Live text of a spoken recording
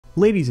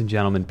Ladies and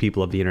gentlemen,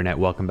 people of the internet,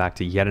 welcome back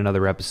to yet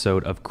another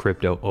episode of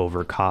Crypto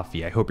Over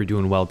Coffee. I hope you're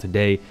doing well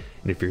today.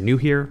 And if you're new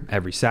here,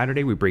 every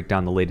Saturday we break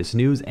down the latest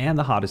news and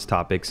the hottest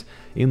topics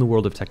in the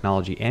world of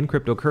technology and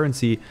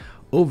cryptocurrency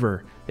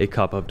over a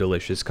cup of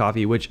delicious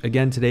coffee, which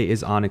again today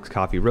is Onyx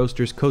Coffee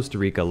Roasters, Costa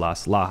Rica,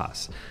 Las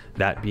Lajas.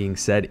 That being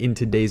said, in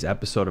today's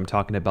episode, I'm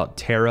talking about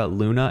Terra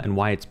LUNA and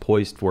why it's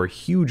poised for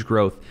huge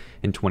growth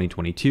in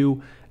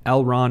 2022.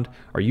 Elrond,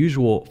 our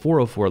usual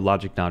 404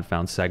 Logic Not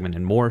Found segment,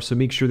 and more. So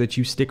make sure that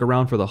you stick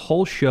around for the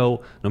whole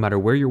show, no matter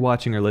where you're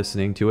watching or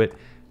listening to it,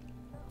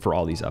 for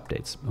all these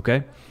updates,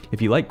 okay? If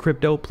you like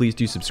crypto, please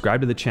do subscribe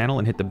to the channel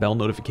and hit the bell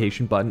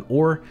notification button,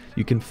 or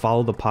you can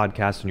follow the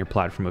podcast on your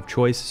platform of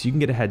choice so you can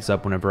get a heads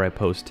up whenever I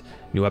post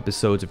new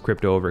episodes of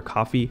Crypto Over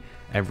Coffee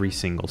every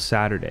single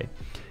Saturday.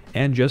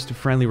 And just a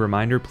friendly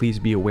reminder, please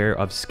be aware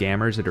of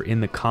scammers that are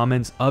in the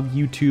comments of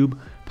YouTube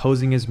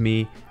posing as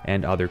me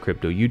and other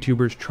crypto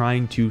YouTubers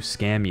trying to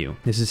scam you.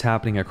 This is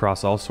happening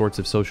across all sorts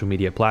of social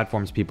media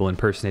platforms, people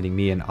impersonating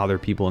me and other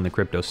people in the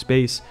crypto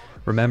space.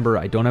 Remember,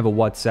 I don't have a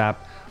WhatsApp.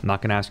 I'm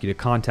not going to ask you to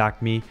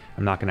contact me.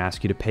 I'm not going to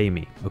ask you to pay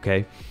me,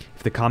 okay?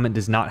 If the comment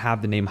does not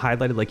have the name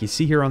highlighted like you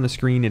see here on the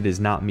screen, it is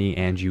not me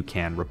and you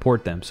can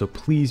report them. So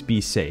please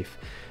be safe.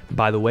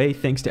 By the way,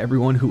 thanks to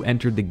everyone who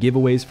entered the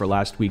giveaways for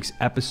last week's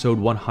episode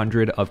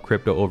 100 of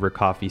Crypto Over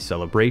Coffee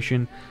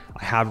celebration.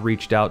 I have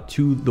reached out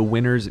to the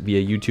winners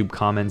via YouTube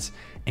comments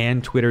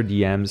and Twitter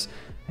DMs.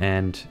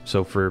 And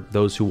so for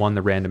those who won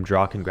the random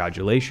draw,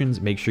 congratulations.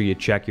 Make sure you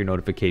check your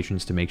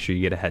notifications to make sure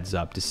you get a heads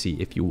up to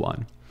see if you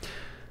won.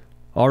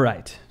 All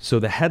right, so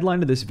the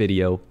headline of this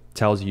video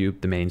tells you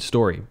the main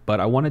story, but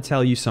I want to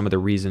tell you some of the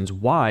reasons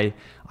why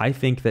I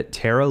think that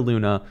Terra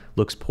LUNA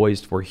looks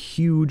poised for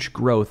huge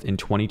growth in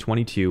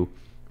 2022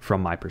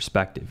 from my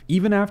perspective,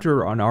 even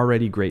after an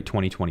already great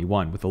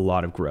 2021 with a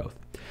lot of growth.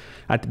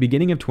 At the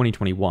beginning of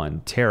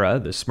 2021, Terra,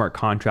 the smart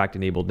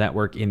contract-enabled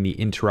network in the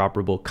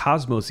interoperable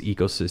Cosmos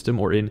ecosystem,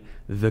 or in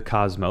the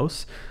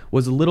Cosmos,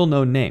 was a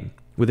little-known name,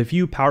 with a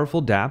few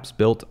powerful dApps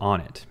built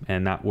on it,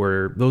 and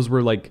those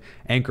were like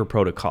Anchor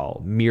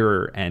Protocol,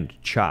 Mirror, and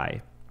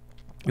Chai.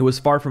 It was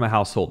far from a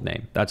household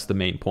name. That's the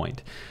main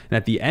point. And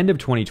at the end of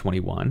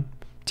 2021,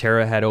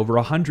 Terra had over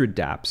 100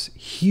 dApps,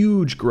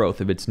 huge growth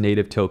of its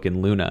native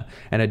token Luna,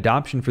 and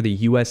adoption for the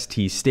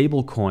UST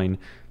stablecoin,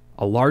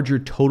 a larger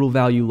total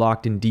value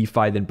locked in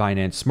DeFi than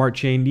Binance Smart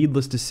Chain.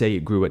 Needless to say,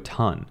 it grew a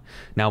ton.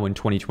 Now in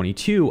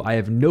 2022, I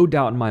have no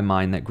doubt in my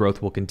mind that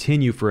growth will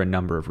continue for a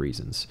number of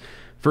reasons.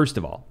 First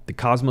of all, the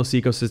Cosmos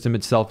ecosystem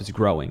itself is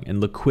growing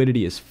and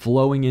liquidity is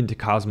flowing into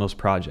Cosmos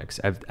projects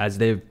as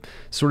they've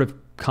sort of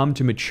come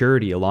to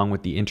maturity along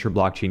with the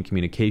Inter-Blockchain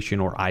Communication,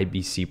 or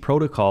IBC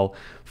protocol,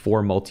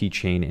 for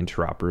multi-chain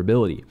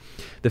interoperability.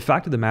 The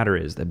fact of the matter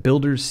is that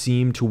builders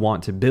seem to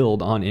want to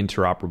build on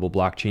interoperable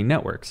blockchain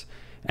networks,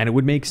 and it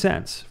would make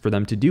sense for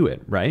them to do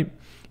it, right?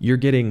 You're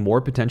getting more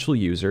potential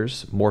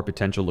users, more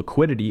potential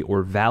liquidity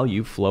or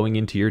value flowing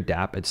into your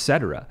dApp,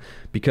 etc.,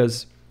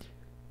 because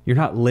you're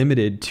not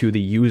limited to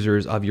the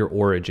users of your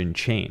origin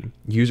chain.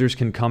 Users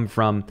can come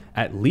from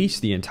at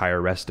least the entire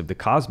rest of the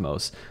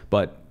Cosmos,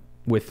 but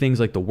with things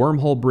like the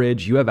Wormhole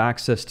Bridge, you have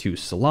access to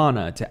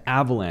Solana, to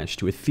Avalanche,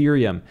 to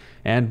Ethereum,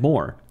 and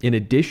more, in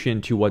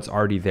addition to what's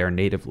already there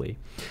natively.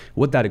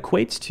 What that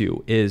equates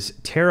to is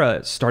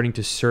Terra starting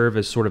to serve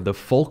as sort of the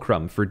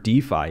fulcrum for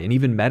DeFi and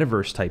even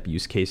metaverse type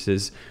use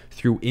cases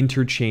through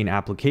interchain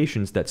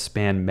applications that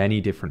span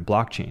many different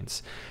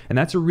blockchains. And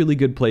that's a really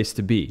good place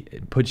to be.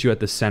 It puts you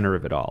at the center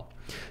of it all.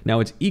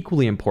 Now, it's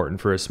equally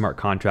important for a smart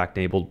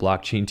contract-enabled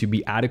blockchain to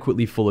be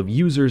adequately full of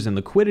users and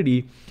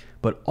liquidity,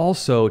 but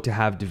also to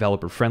have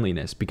developer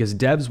friendliness, because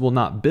devs will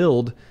not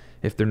build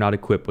if they're not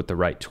equipped with the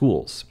right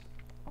tools.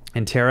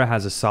 And Terra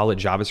has a solid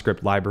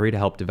JavaScript library to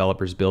help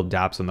developers build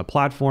dApps on the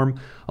platform,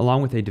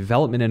 along with a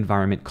development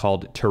environment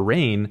called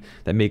Terrain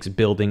that makes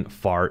building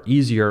far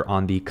easier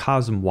on the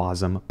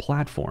CosmWasm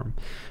platform.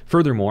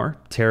 Furthermore,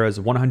 Terra's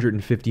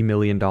 $150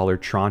 million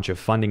tranche of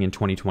funding in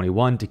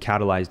 2021 to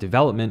catalyze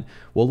development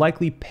will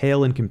likely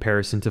pale in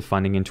comparison to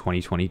funding in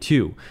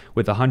 2022,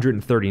 with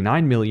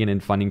 $139 million in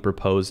funding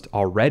proposed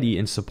already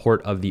in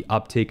support of the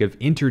uptake of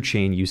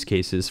interchain use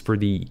cases for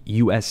the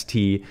UST,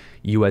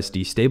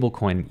 USD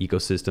stablecoin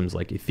ecosystems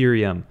like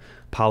Ethereum,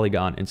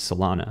 Polygon, and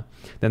Solana.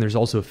 Then there's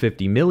also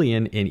 $50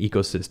 million in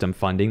ecosystem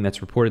funding that's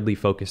reportedly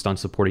focused on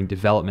supporting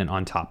development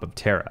on top of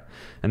Terra.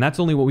 And that's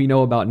only what we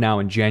know about now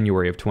in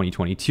January of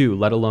 2022,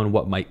 let alone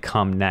what might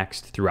come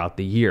next throughout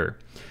the year.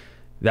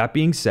 That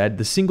being said,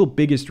 the single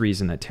biggest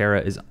reason that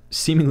Terra is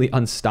seemingly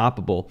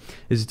unstoppable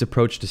is its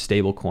approach to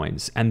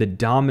stablecoins and the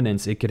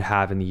dominance it could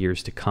have in the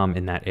years to come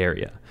in that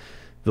area.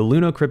 The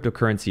Luna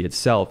cryptocurrency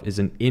itself is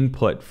an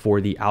input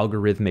for the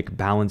algorithmic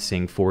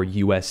balancing for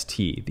UST,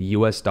 the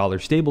US dollar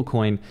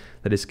stablecoin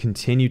that has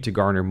continued to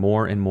garner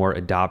more and more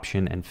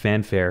adoption and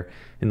fanfare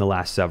in the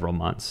last several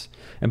months.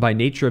 And by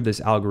nature of this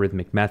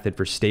algorithmic method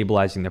for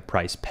stabilizing the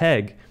price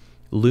peg,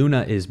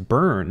 Luna is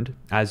burned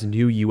as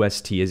new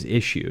UST is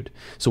issued.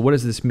 So what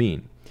does this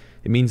mean?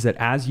 It means that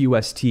as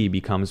UST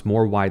becomes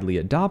more widely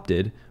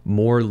adopted,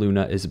 more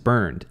Luna is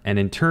burned, and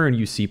in turn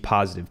you see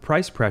positive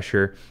price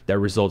pressure that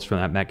results from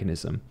that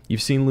mechanism.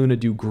 You've seen Luna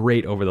do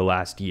great over the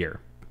last year.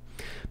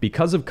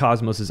 Because of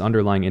Cosmos's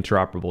underlying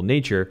interoperable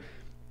nature,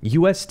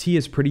 UST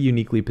is pretty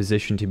uniquely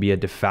positioned to be a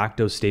de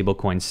facto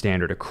stablecoin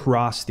standard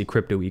across the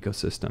crypto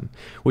ecosystem,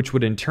 which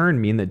would in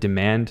turn mean that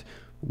demand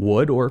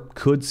would or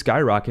could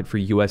skyrocket for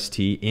UST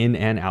in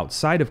and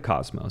outside of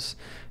Cosmos.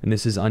 And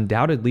this is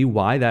undoubtedly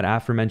why that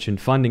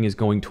aforementioned funding is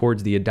going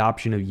towards the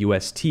adoption of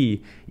UST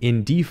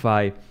in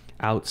DeFi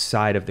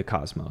outside of the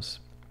Cosmos.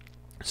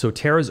 So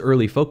Terra's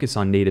early focus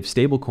on native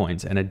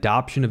stablecoins and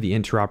adoption of the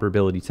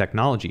interoperability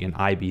technology in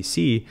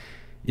IBC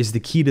is the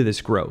key to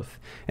this growth,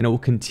 and it will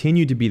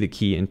continue to be the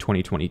key in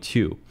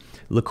 2022.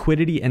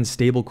 Liquidity and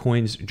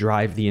stablecoins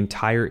drive the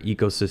entire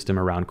ecosystem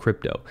around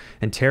crypto,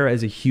 and Terra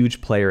is a huge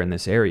player in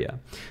this area.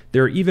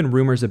 There are even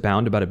rumors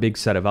abound about a big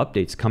set of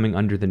updates coming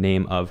under the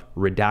name of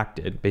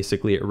Redacted,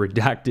 basically a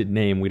redacted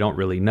name we don't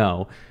really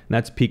know, and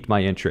that's piqued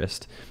my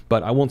interest.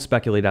 But I won't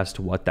speculate as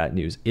to what that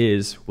news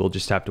is, we'll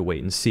just have to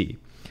wait and see.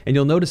 And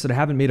you'll notice that I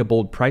haven't made a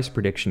bold price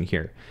prediction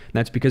here. And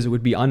that's because it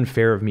would be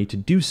unfair of me to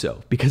do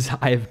so, because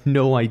I have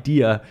no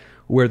idea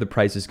where the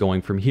price is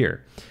going from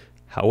here.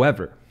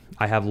 However,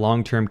 I have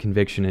long-term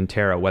conviction in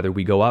Terra, whether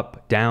we go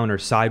up, down, or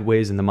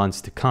sideways in the months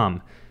to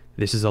come.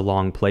 This is a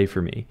long play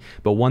for me,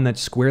 but one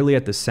that's squarely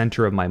at the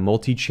center of my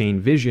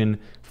multi-chain vision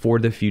for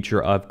the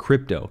future of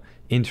crypto.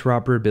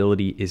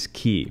 Interoperability is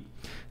key.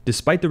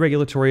 Despite the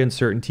regulatory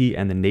uncertainty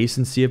and the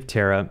nascency of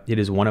Terra, it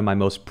is one of my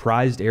most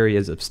prized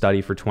areas of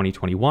study for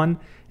 2021,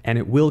 and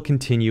it will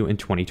continue in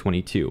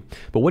 2022.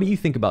 But what do you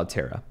think about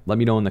Terra? Let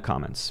me know in the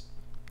comments.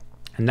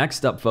 And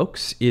next up,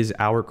 folks, is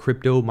our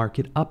crypto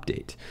market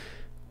update,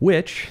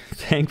 which,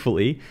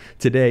 thankfully,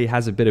 today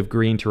has a bit of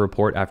green to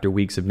report after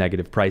weeks of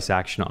negative price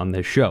action on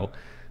this show.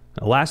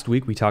 Last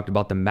week, we talked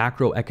about the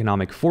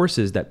macroeconomic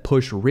forces that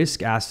push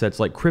risk assets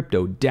like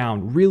crypto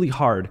down really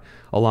hard,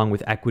 along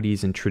with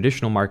equities and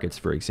traditional markets,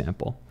 for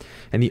example,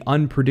 and the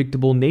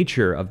unpredictable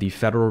nature of the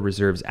Federal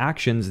Reserve's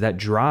actions that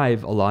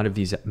drive a lot of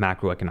these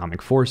macroeconomic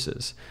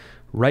forces.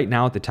 Right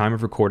now, at the time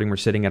of recording, we're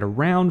sitting at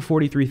around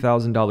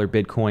 $43,000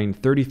 Bitcoin,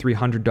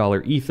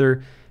 $3,300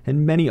 Ether,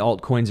 and many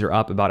altcoins are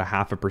up about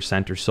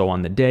 0.5% or so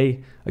on the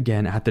day,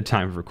 again, at the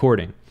time of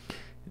recording.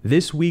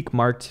 This week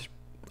marked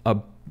a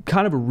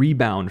kind of a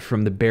rebound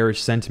from the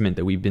bearish sentiment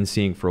that we've been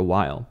seeing for a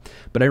while,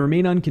 but I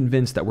remain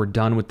unconvinced that we're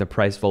done with the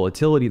price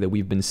volatility that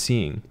we've been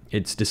seeing.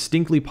 It's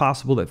distinctly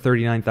possible that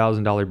 $39,000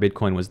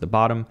 Bitcoin was the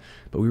bottom,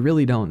 but we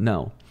really don't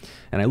know.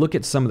 And I look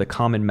at some of the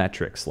common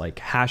metrics like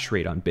hash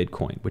rate on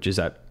Bitcoin, which is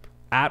at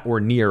or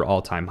near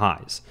all-time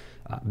highs.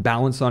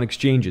 Balance on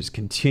exchanges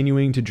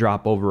continuing to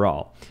drop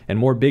overall, and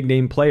more big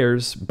name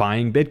players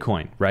buying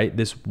Bitcoin, right?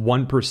 This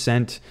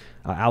 1%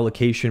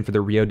 allocation for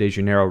the Rio de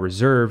Janeiro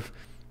Reserve,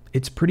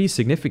 it's pretty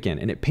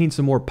significant, and it paints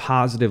a more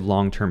positive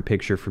long-term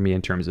picture for me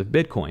in terms of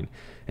Bitcoin.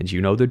 And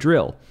you know the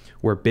drill.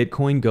 Where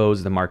Bitcoin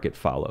goes, the market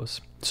follows.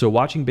 So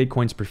watching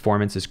Bitcoin's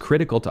performance is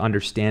critical to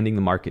understanding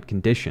the market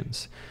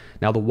conditions.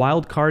 Now, the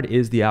wild card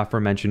is the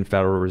aforementioned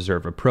Federal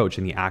Reserve approach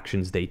and the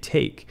actions they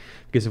take.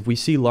 Because if we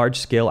see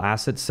large-scale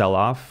asset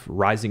sell-off,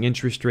 rising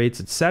interest rates,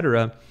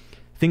 etc.,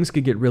 things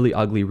could get really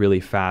ugly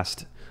really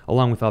fast,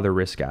 along with other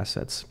risk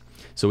assets.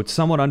 So it's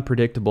somewhat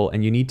unpredictable,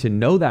 and you need to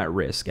know that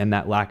risk and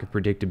that lack of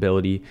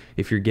predictability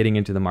if you're getting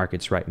into the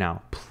markets right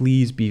now.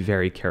 Please be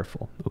very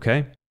careful,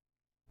 okay?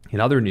 In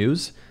other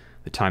news,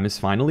 the time has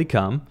finally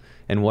come,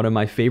 and one of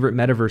my favorite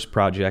metaverse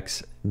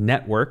projects,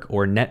 Network,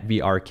 or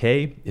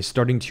NetVRK, is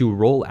starting to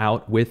roll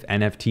out with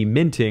NFT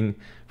minting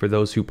for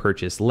those who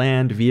purchased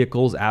land,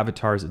 vehicles,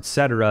 avatars,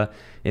 etc.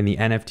 in the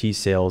NFT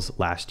sales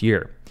last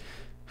year.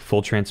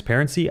 Full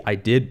transparency, I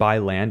did buy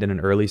land in an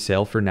early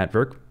sale for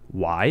Network.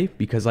 Why?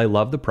 Because I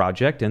love the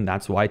project, and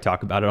that's why I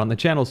talk about it on the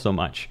channel so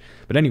much.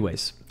 But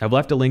anyways, I've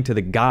left a link to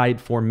the guide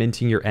for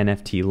minting your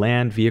NFT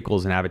land,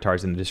 vehicles, and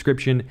avatars in the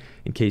description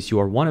in case you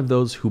are one of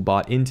those who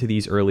bought into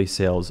these early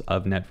sales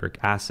of Network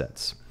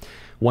assets.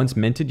 Once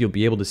minted, you'll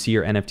be able to see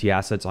your NFT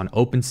assets on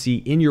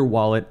OpenSea in your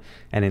wallet,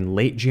 and in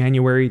late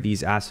January,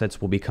 these assets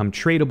will become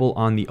tradable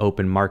on the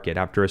open market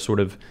after a sort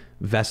of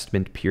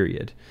vestment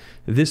period.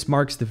 This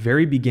marks the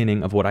very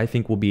beginning of what I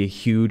think will be a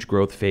huge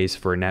growth phase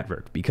for a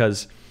Network,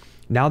 because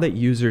now that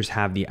users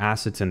have the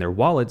assets in their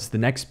wallets, the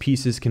next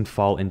pieces can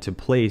fall into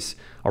place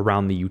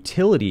around the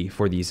utility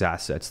for these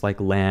assets, like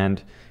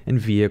land and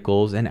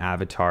vehicles and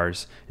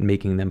avatars, and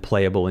making them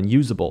playable and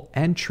usable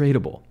and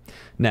tradable.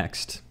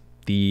 Next,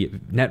 the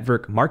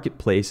Network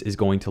Marketplace is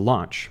going to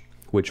launch,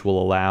 which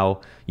will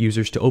allow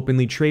users to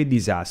openly trade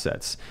these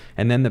assets.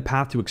 And then the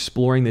path to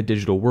exploring the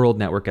digital world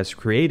Network has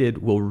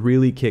created will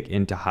really kick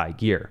into high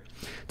gear.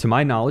 To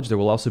my knowledge, there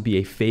will also be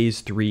a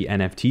Phase 3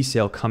 NFT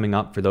sale coming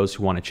up for those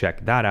who want to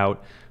check that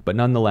out. But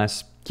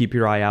nonetheless, keep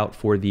your eye out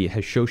for the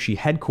Hashoshi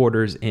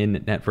headquarters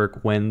in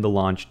Network when the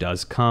launch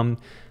does come.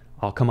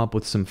 I'll come up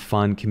with some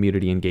fun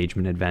community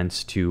engagement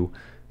events to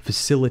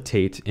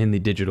facilitate in the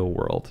digital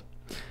world.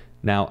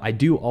 Now, I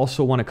do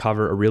also want to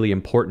cover a really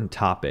important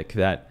topic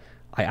that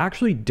I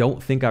actually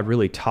don't think I've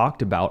really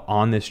talked about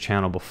on this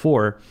channel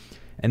before,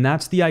 and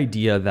that's the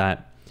idea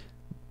that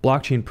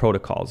blockchain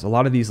protocols, a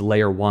lot of these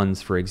layer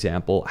ones, for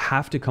example,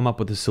 have to come up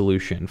with a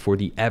solution for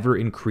the ever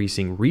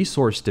increasing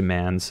resource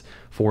demands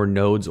for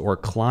nodes or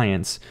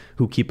clients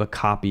who keep a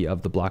copy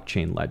of the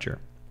blockchain ledger.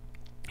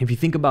 If you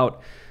think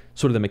about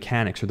sort of the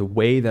mechanics or the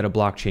way that a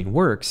blockchain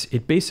works,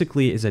 it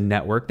basically is a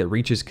network that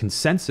reaches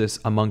consensus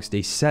amongst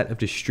a set of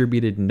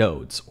distributed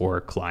nodes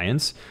or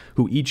clients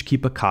who each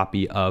keep a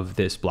copy of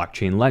this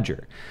blockchain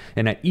ledger.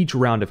 And at each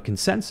round of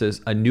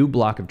consensus, a new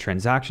block of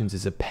transactions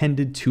is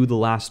appended to the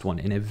last one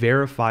in a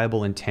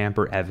verifiable and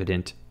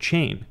tamper-evident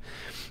chain.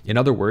 In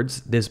other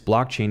words, this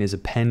blockchain is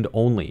append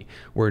only,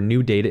 where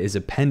new data is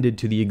appended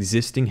to the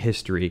existing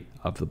history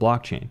of the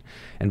blockchain.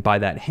 And by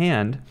that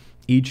hand,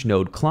 each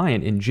node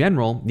client in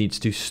general needs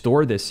to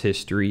store this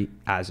history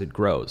as it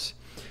grows.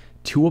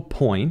 To a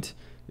point,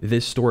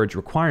 this storage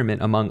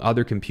requirement, among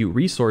other compute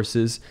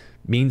resources,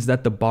 means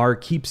that the bar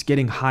keeps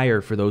getting higher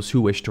for those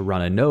who wish to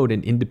run a node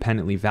and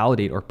independently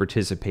validate or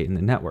participate in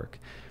the network.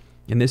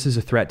 And this is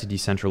a threat to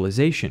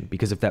decentralization,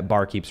 because if that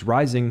bar keeps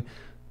rising,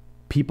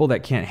 people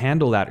that can't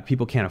handle that,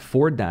 people can't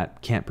afford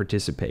that, can't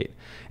participate.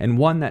 And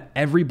one that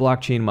every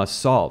blockchain must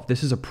solve.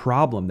 This is a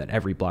problem that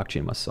every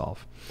blockchain must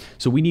solve.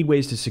 So we need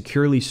ways to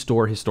securely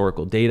store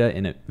historical data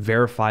in a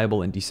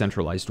verifiable and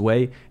decentralized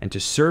way, and to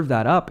serve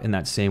that up in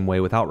that same way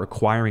without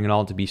requiring it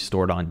all to be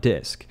stored on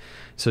disk.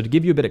 So to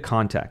give you a bit of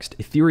context,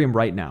 Ethereum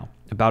right now,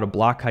 about a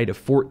block height of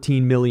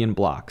 14 million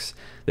blocks.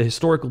 The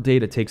historical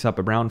data takes up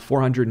around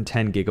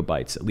 410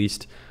 gigabytes, at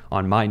least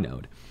on my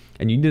node.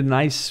 And you need a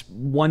nice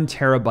 1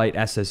 terabyte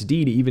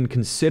SSD to even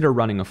consider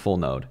running a full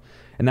node.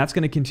 And that's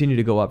going to continue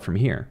to go up from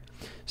here.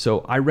 So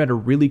I read a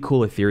really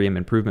cool Ethereum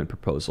improvement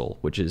proposal,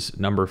 which is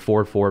number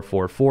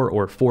 4444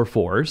 or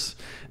 44s,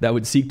 that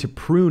would seek to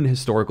prune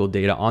historical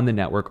data on the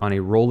network on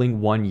a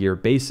rolling 1-year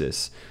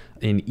basis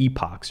in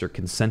epochs or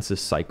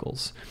consensus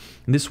cycles.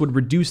 And this would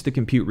reduce the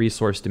compute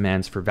resource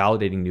demands for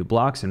validating new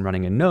blocks and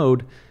running a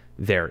node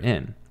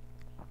therein,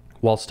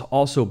 whilst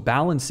also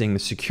balancing the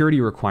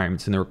security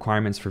requirements and the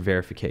requirements for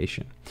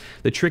verification.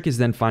 The trick is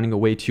then finding a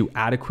way to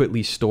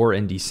adequately store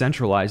and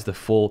decentralize the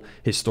full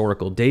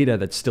historical data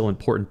that's still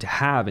important to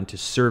have, and to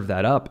serve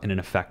that up in an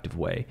effective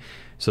way.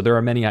 So there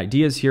are many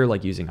ideas here,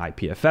 like using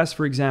IPFS,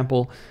 for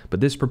example, but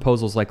this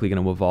proposal is likely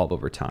going to evolve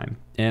over time.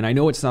 And I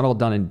know it's not all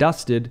done and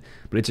dusted,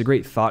 but it's a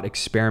great thought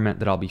experiment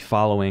that I'll be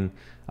following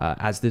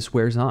as this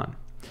wears on.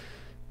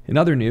 In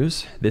other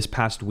news, this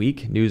past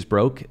week, news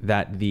broke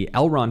that the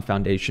Elrond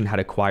Foundation had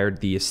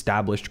acquired the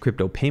established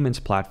crypto payments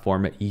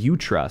platform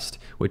Utrust,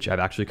 which I've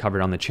actually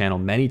covered on the channel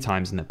many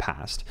times in the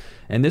past.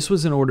 And this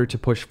was in order to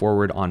push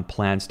forward on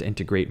plans to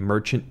integrate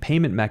merchant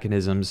payment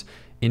mechanisms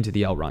into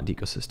the Elrond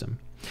ecosystem.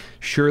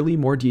 Surely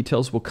more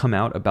details will come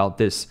out about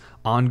this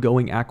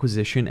ongoing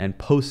acquisition and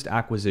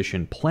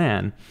post-acquisition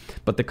plan,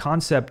 but the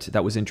concept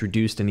that was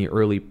introduced in the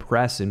early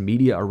press and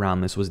media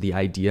around this was the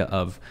idea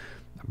of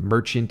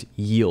merchant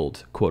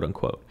yield, quote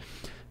unquote.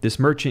 This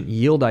merchant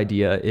yield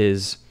idea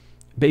is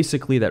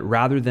basically that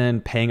rather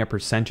than paying a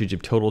percentage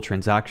of total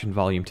transaction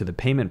volume to the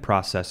payment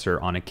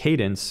processor on a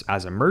cadence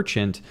as a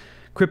merchant,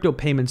 crypto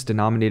payments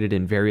denominated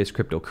in various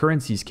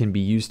cryptocurrencies can be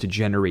used to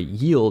generate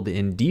yield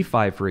in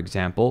DeFi, for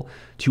example,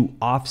 to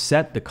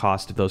offset the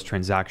cost of those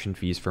transaction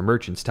fees for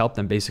merchants, to help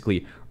them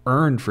basically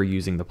earn for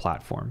using the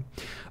platform.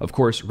 Of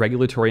course,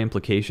 regulatory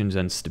implications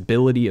and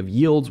stability of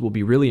yields will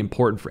be really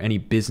important for any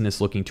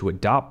business looking to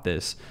adopt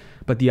this,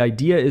 but the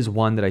idea is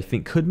one that I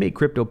think could make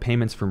crypto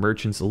payments for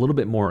merchants a little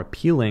bit more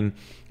appealing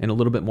and a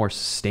little bit more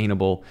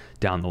sustainable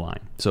down the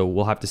line. So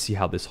we'll have to see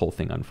how this whole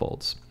thing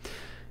unfolds.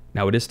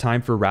 Now it is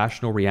time for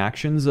Rational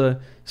Reactions, a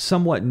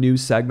somewhat new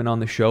segment on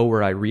the show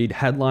where I read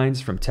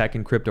headlines from tech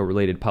and crypto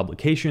related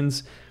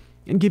publications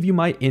and give you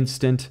my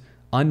instant,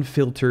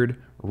 unfiltered,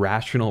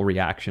 rational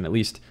reaction. At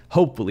least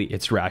hopefully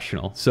it's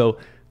rational. So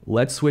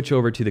let's switch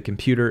over to the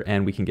computer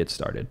and we can get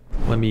started.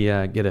 Let me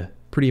get a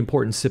pretty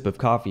important sip of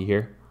coffee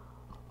here.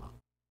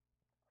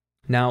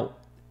 Now,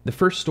 the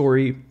first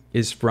story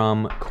is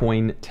from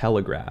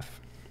Cointelegraph,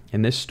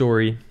 and this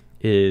story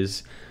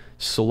is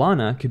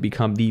Solana could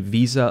become the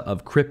Visa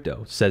of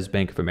crypto, says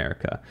Bank of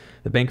America.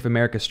 The Bank of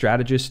America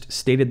strategist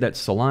stated that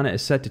Solana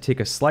is set to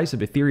take a slice of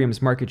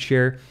Ethereum's market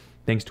share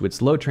thanks to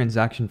its low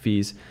transaction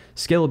fees,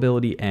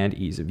 scalability, and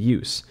ease of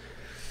use.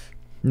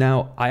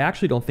 Now, I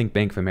actually don't think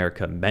Bank of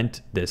America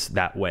meant this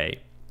that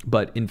way,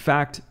 but in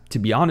fact, to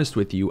be honest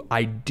with you,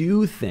 I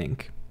do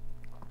think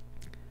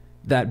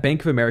that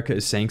Bank of America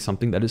is saying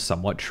something that is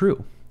somewhat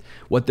true.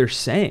 What they're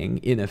saying,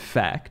 in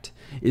effect,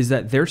 is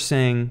that they're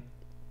saying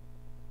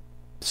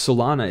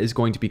Solana is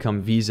going to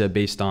become Visa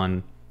based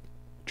on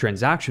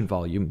transaction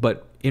volume,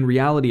 but in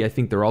reality, I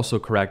think they're also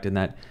correct in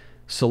that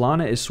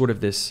Solana is sort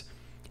of this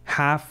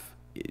half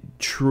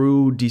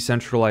true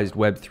decentralized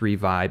Web3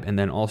 vibe, and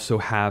then also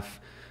half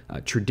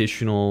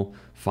traditional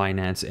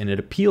finance, and it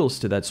appeals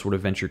to that sort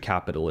of venture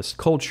capitalist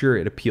culture.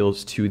 It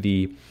appeals to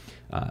the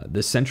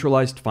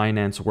centralized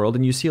finance world,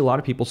 and you see a lot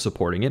of people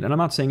supporting it. And I'm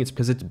not saying it's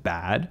because it's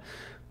bad,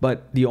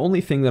 But the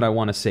only thing that I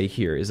want to say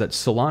here is that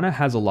Solana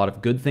has a lot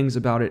of good things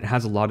about it. It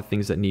has a lot of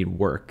things that need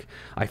work.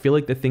 I feel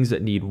like the things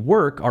that need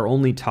work are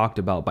only talked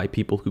about by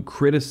people who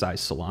criticize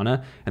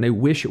Solana, and I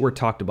wish it were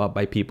talked about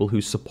by people who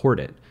support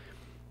it.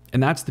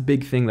 And that's the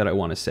big thing that I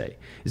want to say,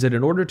 is that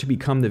in order to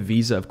become the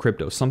Visa of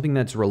crypto, something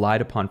that's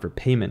relied upon for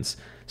payments,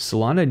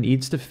 Solana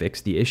needs to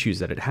fix the issues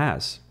that it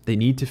has. They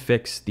need to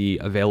fix the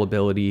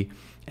availability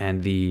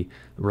and the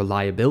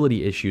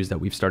reliability issues that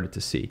we've started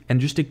to see, and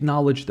just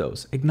acknowledge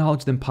those,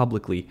 acknowledge them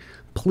publicly,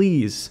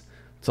 please.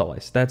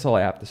 That's all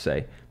I have to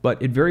say.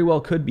 But it very well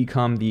could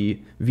become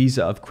the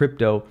Visa of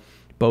crypto,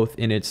 both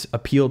in its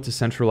appeal to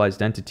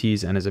centralized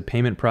entities and as a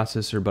payment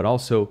processor, but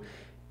also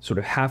sort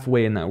of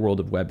halfway in that world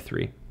of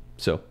Web3.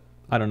 So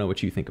I don't know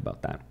what you think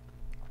about that.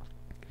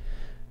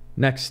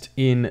 Next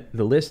in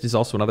the list is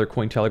also another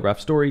Cointelegraph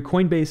story.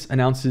 Coinbase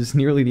announces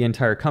nearly the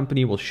entire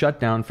company will shut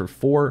down for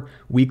 4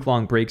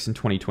 week-long breaks in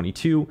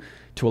 2022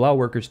 to allow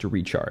workers to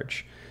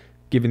recharge.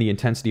 Given the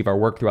intensity of our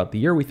work throughout the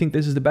year, we think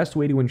this is the best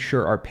way to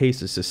ensure our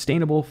pace is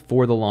sustainable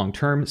for the long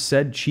term,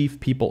 said Chief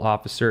People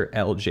Officer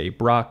LJ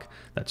Brock.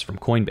 That's from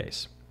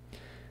Coinbase.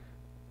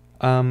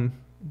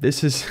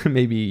 This is,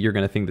 maybe you're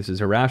going to think this is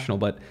irrational,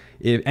 but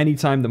if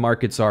anytime the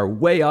markets are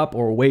way up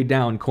or way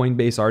down,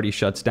 Coinbase already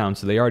shuts down,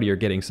 so they already are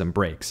getting some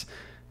breaks.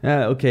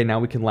 Okay, now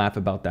we can laugh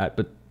about that,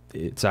 but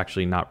it's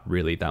actually not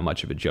really that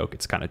much of a joke.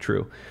 It's kind of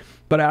true.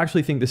 But I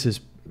actually think this is,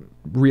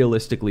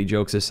 realistically,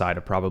 jokes aside,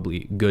 a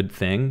probably good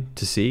thing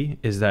to see,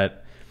 is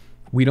that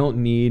we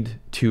don't need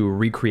to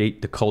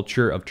recreate the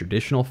culture of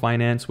traditional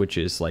finance, which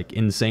is like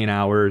insane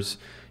hours,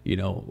 you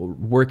know,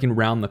 working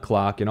round the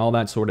clock and all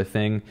that sort of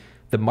thing.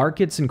 The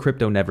markets in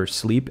crypto never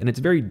sleep, and it's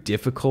very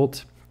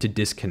difficult to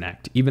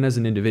disconnect, even as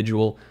an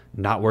individual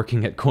not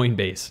working at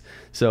Coinbase.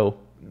 So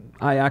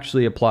I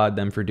actually applaud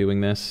them for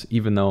doing this,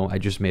 even though I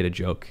just made a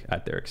joke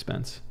at their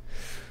expense.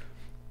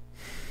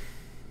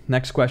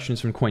 Next question is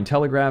from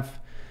Cointelegraph.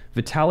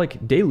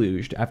 Vitalik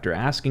deluged after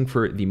asking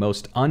for the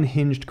most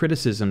unhinged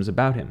criticisms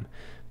about him.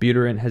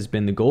 Buterin has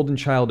been the golden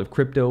child of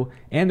crypto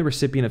and the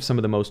recipient of some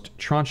of the most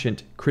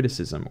trenchant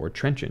criticism, or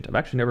trenchant. I've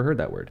actually never heard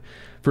that word.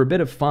 For a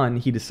bit of fun,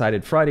 he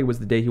decided Friday was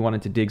the day he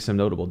wanted to dig some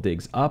notable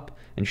digs up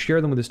and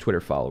share them with his Twitter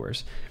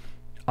followers.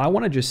 I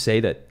want to just say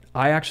that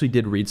I actually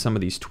did read some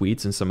of these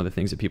tweets and some of the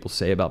things that people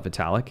say about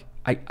Vitalik.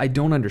 I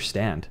don't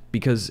understand,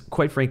 because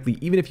quite frankly,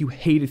 even if you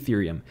hate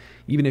Ethereum,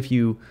 even if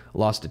you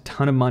lost a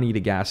ton of money to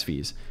gas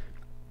fees,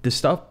 the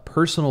stuff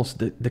personal,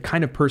 the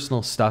kind of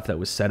personal stuff that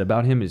was said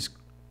about him is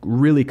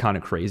really kind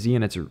of crazy,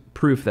 and it's a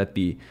proof that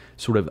the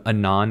sort of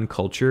Anon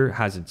culture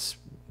has its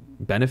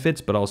benefits,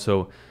 but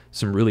also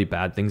some really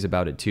bad things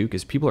about it too,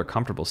 because people are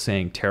comfortable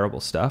saying terrible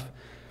stuff.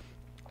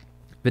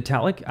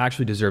 Vitalik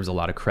actually deserves a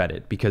lot of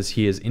credit because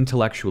he is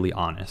intellectually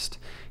honest.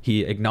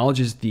 He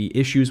acknowledges the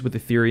issues with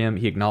Ethereum,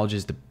 he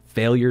acknowledges the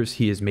failures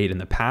he has made in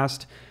the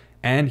past,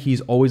 and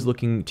he's always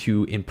looking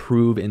to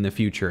improve in the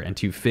future and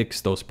to fix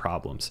those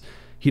problems.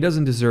 He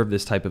doesn't deserve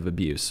this type of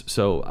abuse,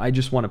 so I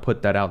just want to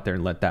put that out there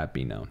and let that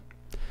be known.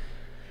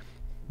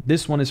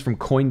 This one is from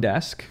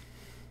CoinDesk.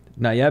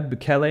 Nayib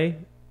Bukele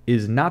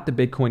is not the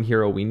Bitcoin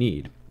hero we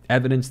need.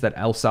 Evidence that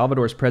El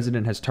Salvador's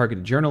president has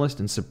targeted journalists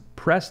and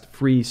suppressed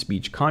free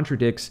speech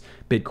contradicts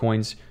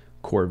Bitcoin's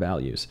core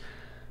values.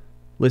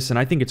 Listen,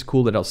 I think it's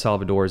cool that El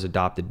Salvador has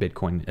adopted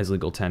Bitcoin as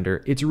legal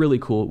tender. It's really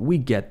cool. We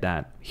get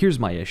that. Here's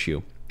my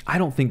issue. I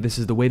don't think this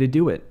is the way to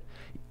do it.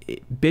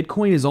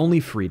 Bitcoin is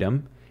only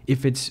freedom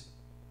if it's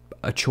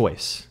a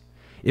choice.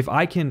 If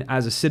I can,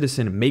 as a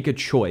citizen, make a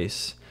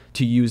choice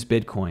to use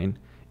Bitcoin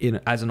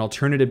as an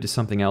alternative to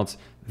something else,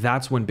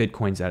 that's when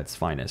Bitcoin's at its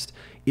finest.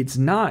 It's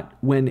not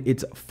when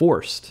it's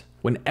forced,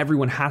 when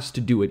everyone has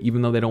to do it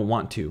even though they don't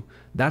want to.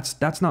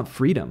 That's not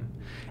freedom.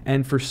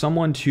 And for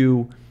someone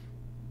to,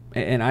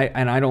 and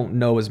I don't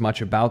know as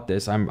much about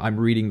this, I'm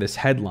reading this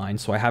headline,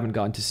 so I haven't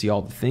gotten to see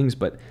all the things,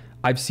 but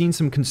I've seen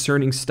some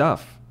concerning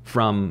stuff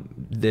from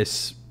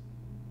this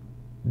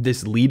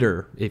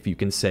leader, if you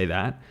can say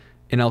that,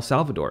 in El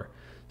Salvador.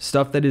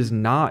 Stuff that is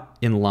not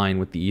in line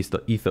with the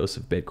ethos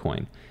of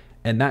Bitcoin.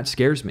 And that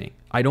scares me.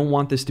 I don't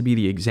want this to be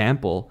the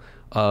example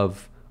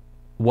of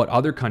what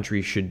other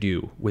countries should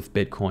do with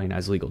Bitcoin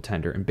as legal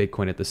tender and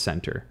Bitcoin at the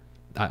center.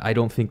 I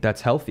don't think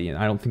that's healthy, and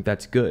I don't think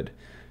that's good.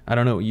 I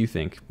don't know what you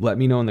think. Let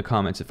me know in the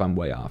comments if I'm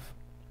way off.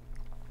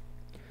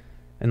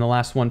 And the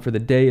last one for the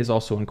day is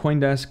also on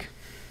CoinDesk.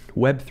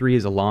 Web3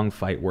 is a long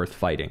fight worth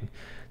fighting.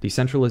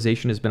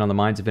 Decentralization has been on the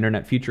minds of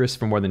internet futurists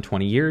for more than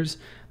 20 years.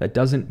 That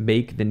doesn't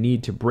make the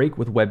need to break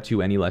with Web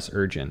 2 any less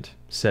urgent,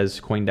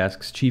 says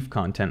CoinDesk's chief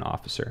content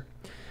officer.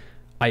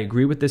 I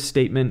agree with this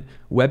statement.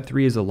 Web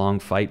 3 is a long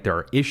fight. There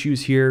are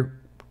issues here.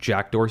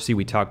 Jack Dorsey,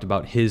 we talked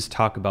about his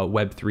talk about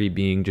Web 3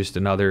 being just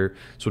another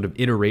sort of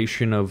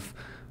iteration of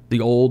the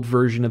old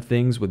version of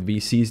things with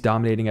VCs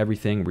dominating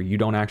everything where you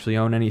don't actually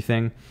own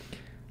anything.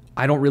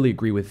 I don't really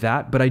agree with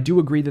that, but I do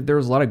agree that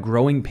there's a lot of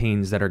growing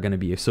pains that are going to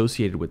be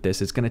associated with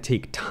this. It's going to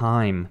take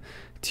time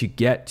to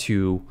get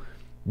to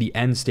the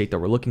end state that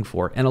we're looking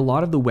for. And a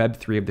lot of the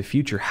Web3 of the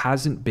future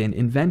hasn't been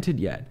invented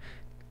yet.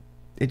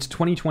 it's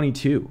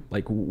 2022.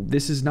 Like,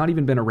 this has not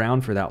even been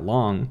around for that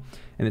long,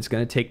 and it's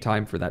going to take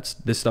time for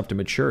this stuff to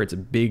mature. It's a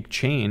big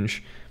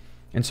change.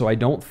 And so I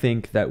don't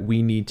think that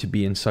we need to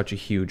be in such a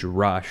huge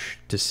rush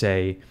to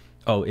say,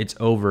 oh, it's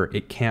over,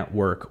 it can't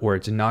work, or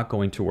it's not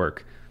going to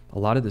work. A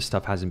lot of this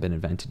stuff hasn't been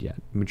invented yet.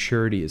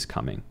 Maturity is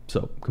coming.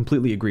 So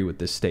completely agree with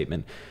this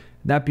statement.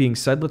 That being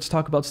said, let's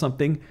talk about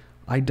something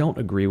I don't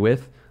agree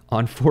with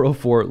on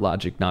 404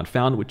 Logic Not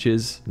Found, which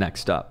is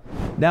next up.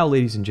 Now,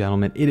 ladies and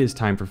gentlemen, it is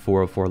time for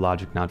 404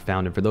 Logic Not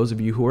Found. And for those of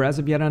you who are as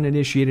of yet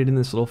uninitiated in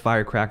this little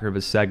firecracker of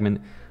a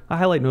segment, I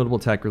highlight notable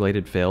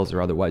tech-related fails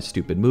or otherwise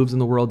stupid moves in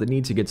the world that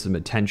need to get some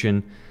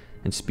attention.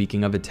 And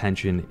speaking of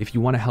attention, if you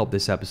want to help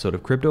this episode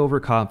of Crypto Over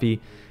Coffee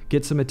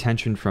get some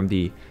attention from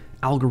the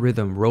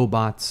algorithm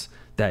robots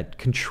that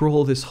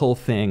control this whole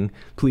thing,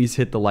 please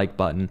hit the like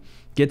button.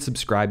 Get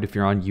subscribed if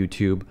you're on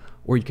YouTube,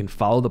 or you can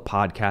follow the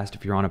podcast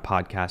if you're on a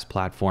podcast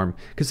platform,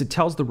 because it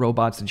tells the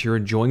robots that you're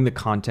enjoying the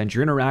content,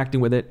 you're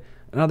interacting with it,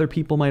 and other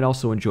people might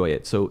also enjoy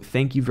it. So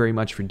thank you very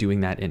much for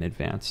doing that in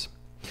advance.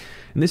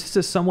 And this is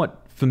a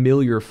somewhat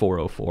familiar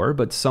 404,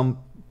 but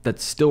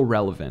that's still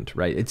relevant,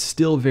 right? It's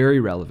still very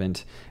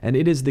relevant, and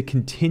it is the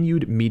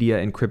continued media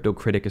and crypto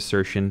critic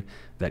assertion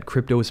that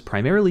crypto is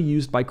primarily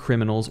used by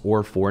criminals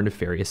or for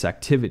nefarious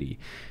activity.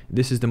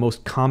 This is the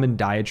most common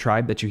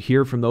diatribe that you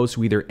hear from those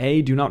who either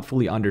A, do not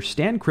fully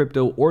understand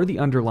crypto or the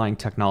underlying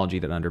technology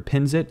that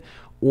underpins it,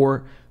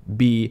 or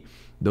B,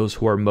 those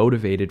who are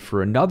motivated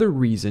for another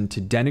reason to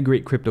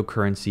denigrate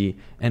cryptocurrency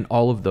and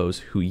all of those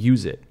who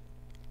use it.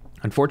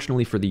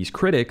 Unfortunately for these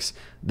critics,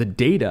 the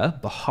data,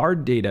 the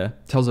hard data,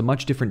 tells a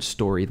much different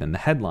story than the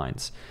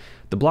headlines.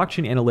 The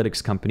blockchain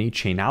analytics company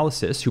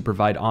Chainalysis, who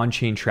provide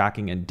on-chain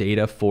tracking and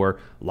data for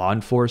law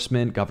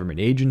enforcement,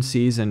 government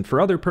agencies, and for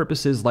other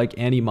purposes like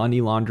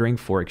anti-money laundering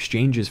for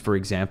exchanges, for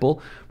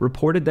example,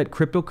 reported that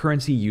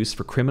cryptocurrency use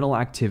for criminal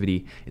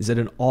activity is at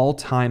an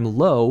all-time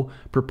low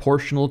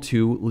proportional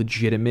to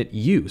legitimate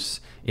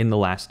use in the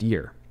last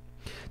year.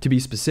 To be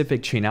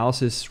specific,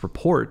 Chainalysis'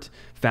 report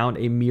found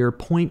a mere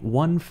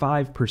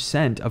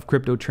 0.15% of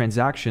crypto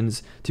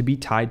transactions to be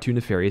tied to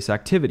nefarious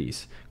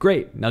activities.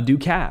 Great, now do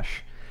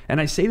cash. And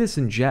I say this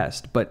in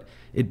jest, but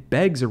it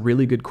begs a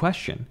really good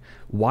question.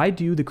 Why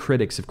do the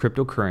critics of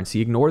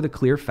cryptocurrency ignore the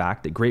clear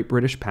fact that Great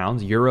British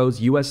pounds, euros,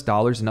 US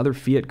dollars, and other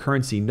fiat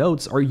currency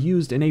notes are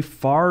used in a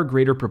far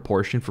greater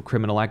proportion for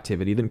criminal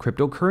activity than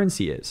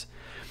cryptocurrency is?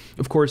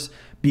 Of course,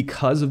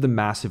 because of the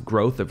massive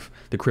growth of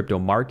the crypto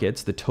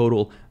markets, the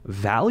total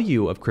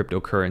value of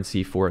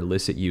cryptocurrency for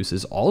illicit use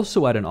is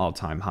also at an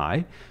all-time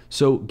high.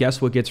 So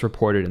guess what gets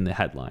reported in the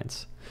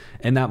headlines?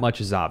 And that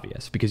much is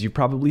obvious because you've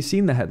probably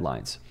seen the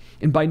headlines.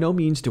 And by no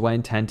means do I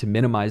intend to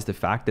minimize the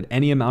fact that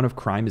any amount of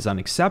crime is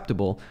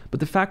unacceptable, but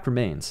the fact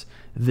remains,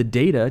 the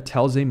data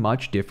tells a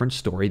much different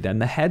story than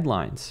the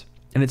headlines.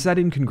 And it's that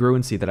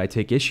incongruency that I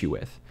take issue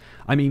with.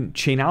 I mean,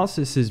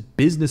 Chainalysis'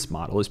 business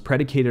model is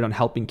predicated on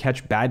helping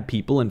catch bad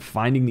people and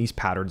finding these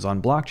patterns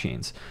on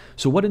blockchains.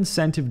 So what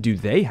incentive do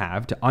they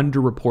have to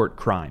underreport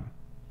crime?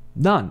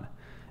 None.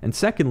 And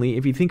secondly,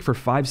 if you think for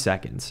 5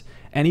 seconds,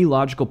 any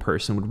logical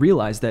person would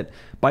realize that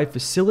by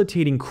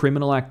facilitating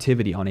criminal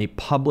activity on a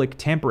public,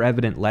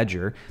 tamper-evident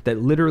ledger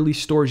that literally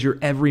stores your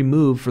every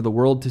move for the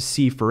world to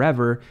see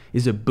forever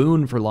is a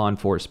boon for law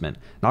enforcement,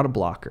 not a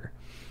blocker.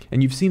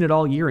 And you've seen it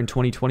all year in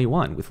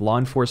 2021 with law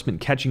enforcement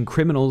catching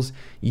criminals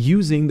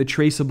using the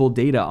traceable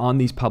data on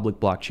these public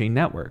blockchain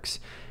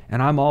networks.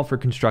 And I'm all for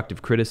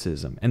constructive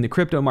criticism, and the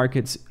crypto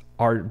markets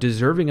are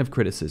deserving of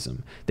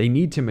criticism. They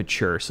need to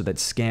mature so that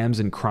scams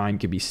and crime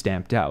can be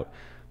stamped out.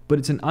 But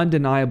it's an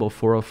undeniable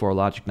 404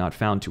 Logic Not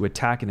Found to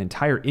attack an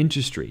entire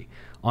industry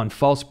on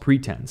false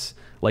pretense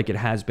like it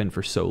has been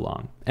for so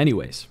long.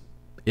 Anyways,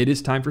 it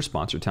is time for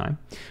sponsor time,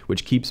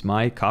 which keeps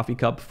my coffee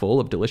cup full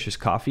of delicious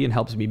coffee and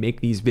helps me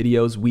make these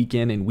videos week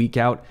in and week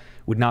out.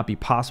 Would not be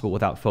possible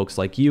without folks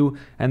like you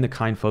and the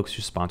kind folks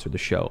who sponsor the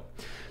show.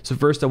 So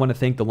first, I want to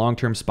thank the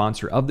long-term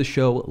sponsor of the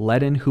show,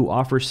 Ledin, who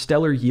offers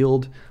stellar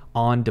yield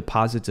on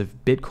deposits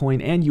of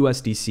Bitcoin and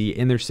USDC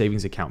in their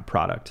savings account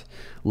product.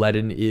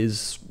 Ledin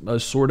is a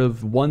sort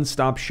of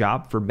one-stop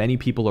shop for many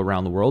people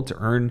around the world to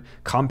earn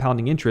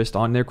compounding interest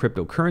on their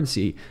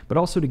cryptocurrency, but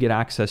also to get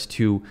access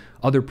to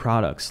other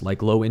products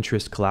like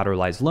low-interest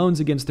collateralized loans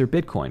against their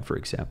Bitcoin, for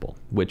example,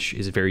 which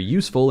is very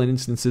useful in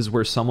instances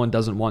where someone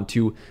doesn't want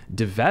to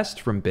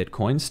divest from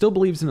Bitcoin, still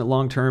believes in it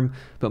long-term,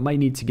 but might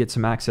need to get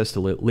some access to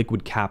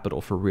liquid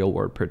capital for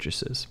real-world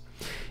purchases.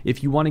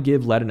 If you want to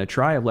give Ledin a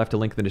try, I've left a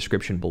link in the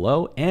description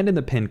below and in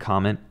the pinned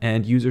comment,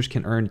 and users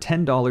can earn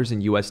 $10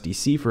 in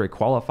USDC for a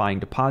qualifying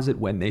deposit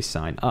when they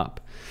sign up.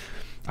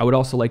 I would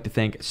also like to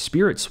thank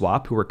Spirit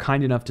Swap, who were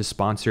kind enough to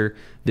sponsor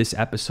this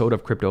episode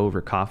of Crypto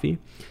Over Coffee.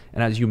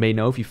 And as you may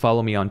know, if you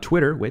follow me on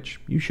Twitter, which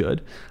you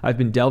should, I've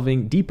been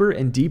delving deeper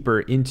and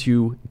deeper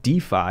into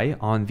DeFi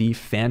on the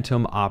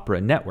Phantom Opera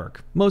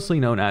network,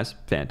 mostly known as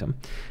Phantom.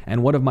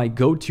 And one of my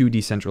go-to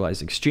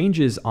decentralized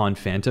exchanges on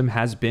Phantom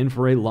has been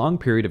for a long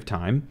period of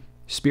time,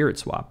 Spirit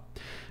Swap.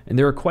 And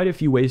there are quite a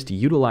few ways to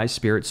utilize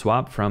Spirit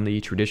Swap, from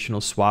the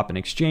traditional swap and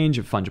exchange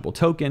of fungible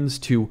tokens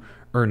to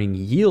earning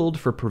yield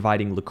for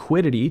providing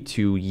liquidity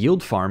to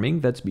yield farming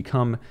that's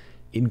become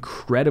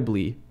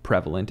incredibly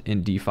prevalent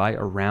in DeFi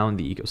around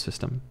the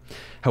ecosystem.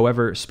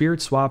 However,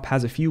 Spirit Swap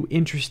has a few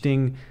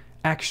interesting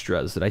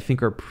extras that I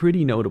think are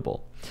pretty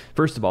notable.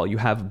 First of all, you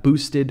have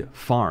boosted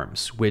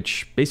farms,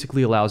 which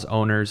basically allows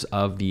owners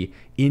of the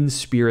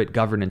in-spirit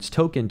governance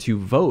token to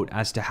vote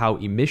as to how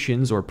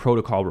emissions or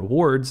protocol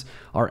rewards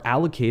are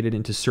allocated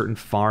into certain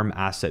farm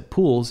asset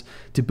pools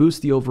to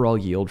boost the overall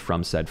yield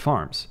from said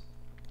farms.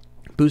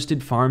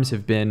 Boosted farms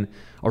have been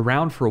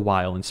around for a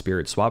while in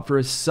Spirit Swap for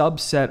a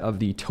subset of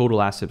the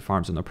total asset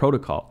farms on the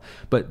protocol.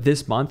 But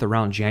this month,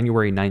 around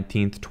January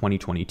 19th,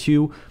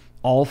 2022,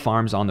 all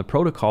farms on the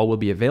protocol will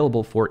be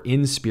available for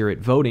in-spirit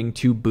voting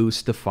to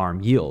boost the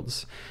farm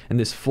yields. And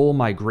this full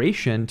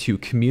migration to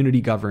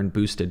community-governed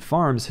boosted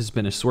farms has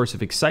been a source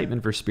of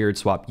excitement for Spirit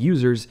Swap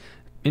users,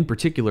 in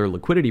particular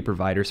liquidity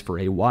providers, for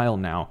a while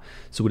now.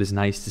 So it is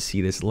nice to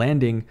see this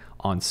landing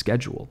on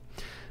schedule.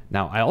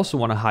 Now, I also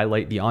want to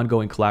highlight the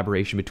ongoing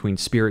collaboration between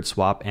Spirit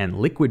Swap and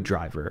Liquid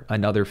Driver,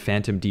 another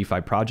Phantom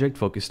DeFi project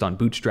focused on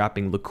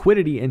bootstrapping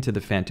liquidity into the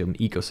Phantom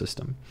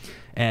ecosystem.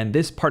 And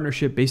this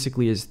partnership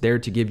basically is there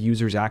to give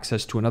users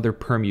access to another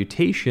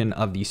permutation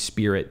of the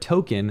Spirit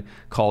token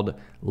called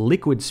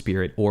Liquid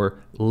Spirit or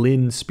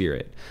Lin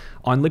Spirit.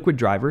 On Liquid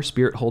Driver,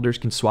 Spirit holders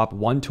can swap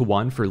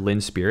 1-to-1 for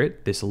Lin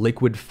Spirit, this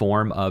liquid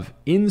form of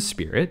In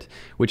Spirit,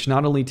 which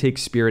not only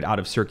takes Spirit out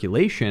of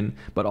circulation,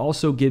 but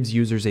also gives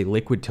users a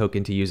liquid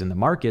token to use in the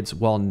markets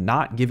while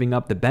not giving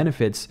up the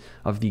benefits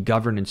of the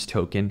governance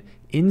token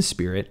In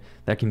Spirit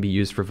that can be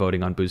used for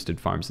voting on boosted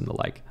farms and the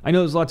like. I know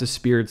there's lots of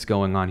spirits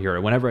going on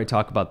here. Whenever I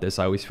talk about this,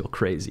 I always feel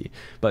crazy.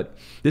 But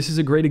this is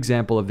a great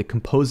example of the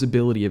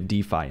composability of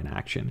DeFi in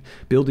action,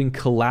 building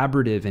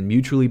collaborative and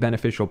mutually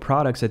beneficial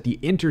products at the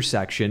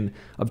intersection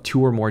of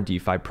two or more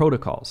DeFi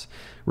protocols.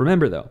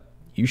 Remember though,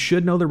 you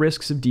should know the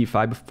risks of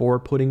DeFi before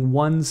putting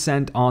 1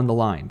 cent on the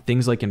line.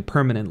 Things like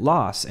impermanent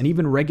loss and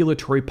even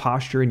regulatory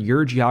posture in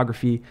your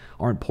geography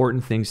are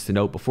important things to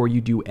note before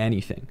you do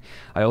anything.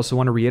 I also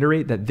want to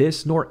reiterate that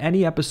this nor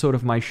any episode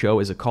of my show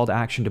is a call to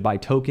action to buy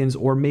tokens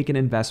or make an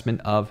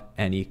investment of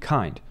any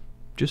kind,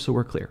 just so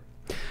we're clear.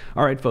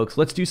 All right, folks,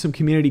 let's do some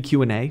community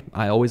Q&A.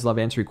 I always love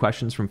answering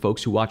questions from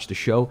folks who watch the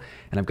show,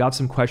 and I've got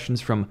some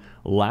questions from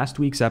last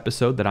week's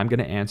episode that I'm going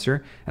to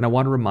answer. And I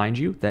want to remind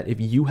you that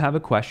if you have a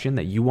question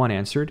that you want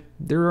answered,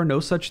 there are no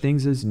such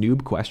things as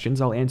noob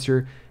questions. I'll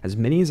answer as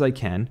many as I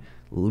can.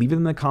 Leave them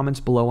in the comments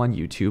below on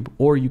YouTube,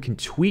 or you can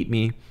tweet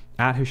me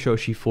at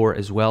Hashoshi4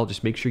 as well.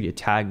 Just make sure you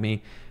tag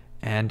me,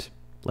 and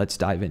let's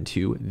dive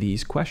into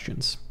these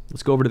questions.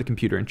 Let's go over to the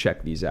computer and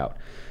check these out.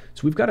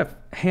 So we've got a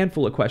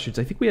handful of questions.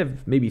 I think we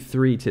have maybe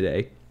 3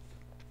 today.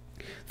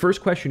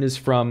 First question is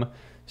from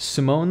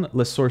Simone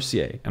Le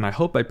Sorcier, and I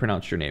hope I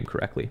pronounced your name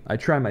correctly. I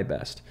try my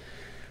best.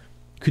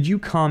 Could you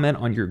comment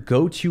on your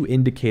go-to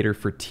indicator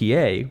for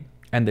TA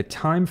and the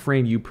time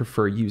frame you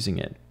prefer using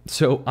it?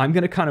 So I'm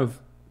going to kind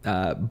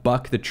of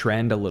buck the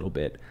trend a little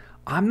bit.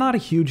 I'm not a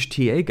huge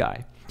TA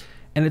guy.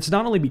 And it's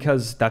not only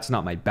because that's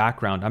not my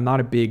background. I'm not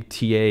a big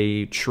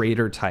TA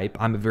trader type.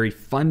 I'm a very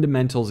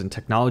fundamentals and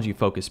technology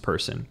focused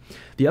person.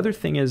 The other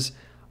thing is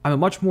I'm a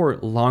much more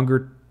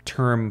longer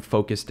term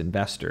focused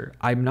investor.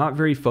 I'm not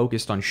very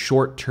focused on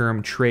short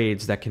term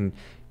trades that can,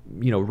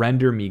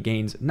 render me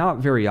gains, not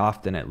very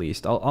often at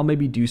least. I'll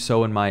maybe do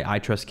so in my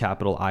iTrust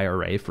Capital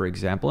IRA, for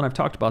example, and I've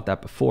talked about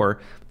that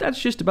before. But that's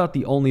just about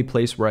the only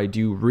place where I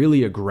do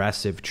really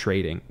aggressive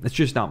trading. That's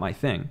just not my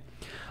thing.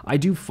 I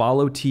do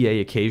follow TA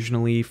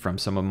occasionally from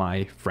some of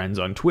my friends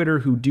on Twitter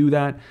who do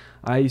that.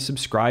 I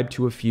subscribe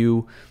to a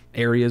few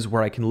areas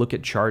where I can look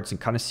at charts and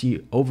kind of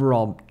see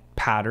overall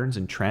patterns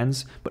and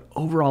trends, but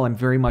overall I'm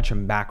very much a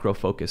macro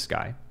focused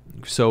guy.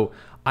 So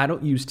I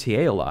don't use TA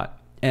a lot.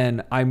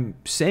 And I'm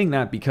saying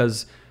that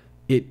because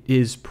it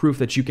is proof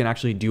that you can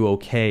actually do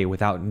okay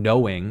without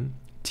knowing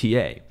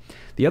TA.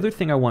 The other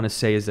thing I want to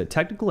say is that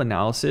technical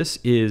analysis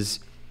is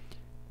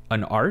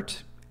an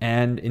art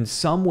and in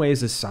some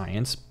ways a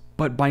science,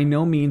 but by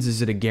no means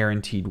is it a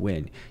guaranteed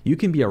win. You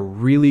can be a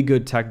really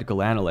good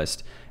technical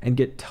analyst and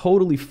get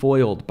totally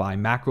foiled by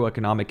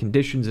macroeconomic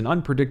conditions and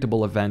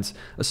unpredictable events,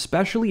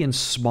 especially in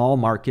small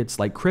markets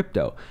like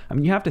crypto. I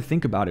mean, you have to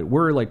think about it.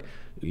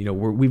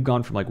 We've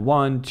gone from like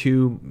 1,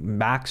 2,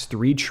 max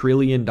 $3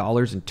 trillion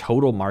in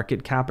total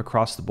market cap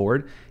across the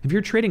board. If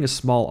you're trading a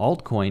small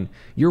altcoin,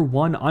 you're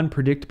one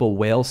unpredictable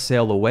whale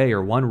sail away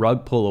or one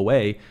rug pull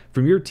away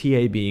from your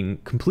TA being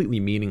completely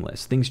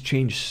meaningless. Things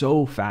change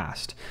so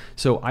fast.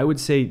 So I would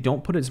say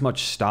don't put as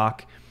much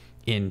stock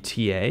in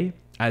TA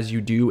as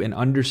you do in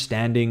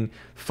understanding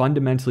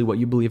fundamentally what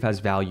you believe has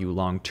value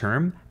long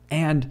term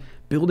and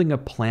building a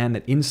plan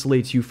that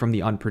insulates you from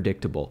the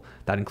unpredictable.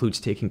 That includes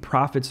taking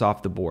profits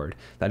off the board.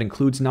 That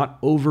includes not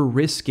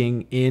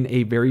over-risking in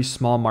a very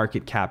small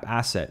market cap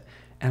asset.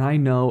 And I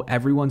know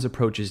everyone's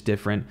approach is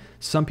different.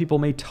 Some people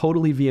may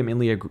totally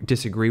vehemently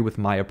disagree with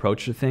my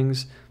approach to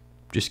things.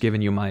 Just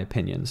giving you my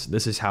opinions.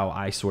 This is how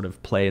I sort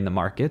of play in the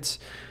markets.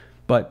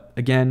 But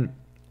again,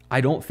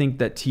 I don't think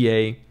that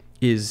TA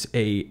is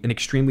an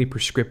extremely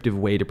prescriptive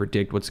way to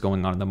predict what's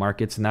going on in the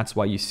markets. And that's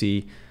why you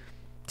see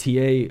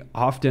TA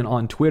often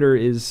on Twitter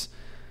is,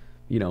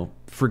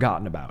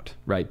 forgotten about,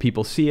 right?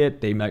 People see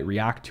it, they might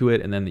react to it,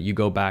 and then you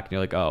go back and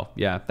you're like, oh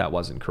yeah, that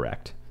wasn't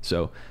correct.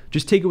 So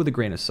just take it with a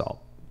grain of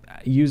salt.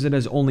 Use it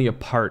as only a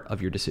part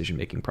of your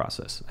decision-making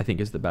process, I think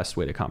is the best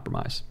way to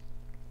compromise.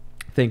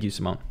 Thank you,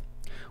 Simone.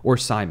 Or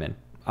Simon.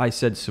 I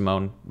said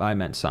Simone, I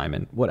meant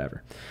Simon,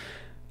 whatever.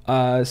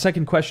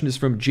 Second question is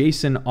from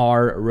Jason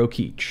R.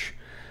 Rokich.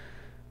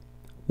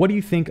 What do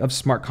you think of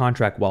smart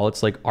contract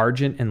wallets like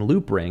Argent and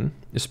Loopring,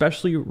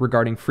 especially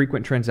regarding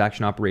frequent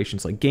transaction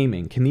operations like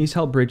gaming? Can these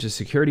help bridge the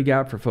security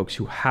gap for folks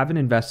who haven't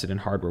invested in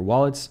hardware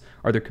wallets?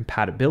 Are there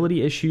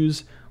compatibility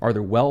issues? Are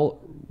there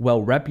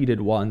well-reputed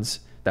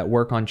ones that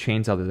work on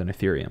chains other than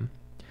Ethereum?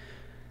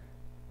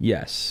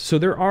 Yes. So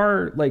there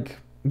are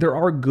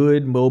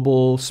good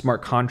mobile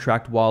smart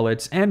contract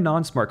wallets and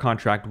non-smart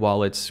contract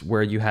wallets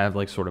where you have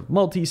like sort of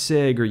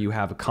multi-sig, or you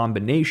have a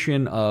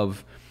combination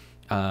of,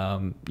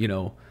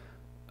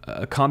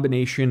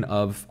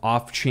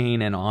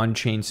 off-chain and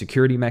on-chain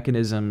security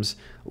mechanisms.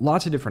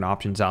 Lots of different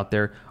options out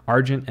there.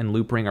 Argent and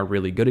Loopring are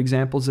really good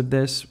examples of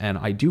this, and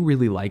I do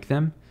really like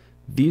them.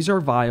 These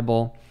are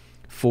viable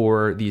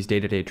for these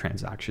day-to-day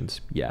transactions,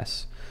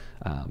 yes.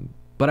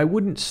 But I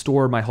wouldn't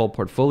store my whole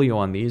portfolio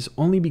on these,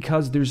 only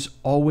because there's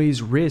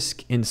always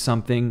risk in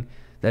something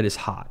that is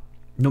hot,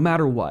 no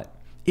matter what.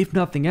 If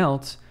nothing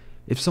else,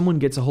 if someone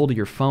gets a hold of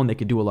your phone, they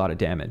could do a lot of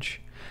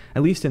damage.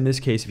 At least in this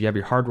case, if you have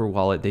your hardware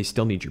wallet, they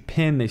still need your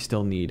PIN, they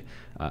still need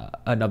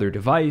another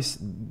device.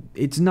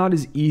 It's not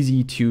as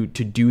easy to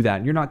do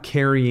that. You're not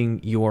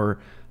carrying your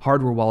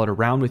hardware wallet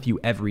around with you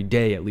every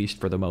day, at least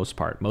for the most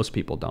part. Most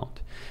people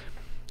don't.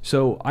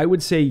 So I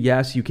would say,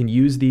 yes, you can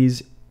use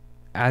these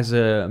as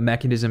a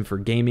mechanism for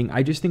gaming.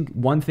 I just think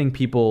one thing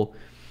people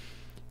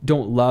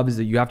don't love is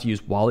that you have to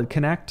use Wallet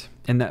Connect,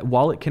 and that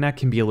Wallet Connect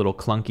can be a little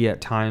clunky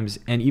at times.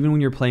 And even when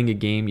you're playing a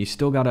game, you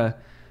still gotta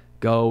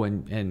go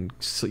and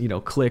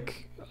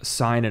click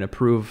sign and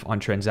approve on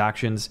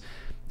transactions.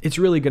 It's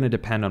really going to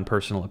depend on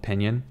personal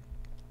opinion.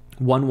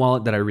 One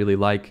wallet that I really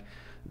like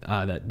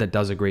that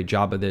does a great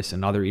job of this,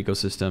 another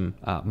ecosystem,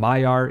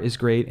 Maiar is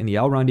great in the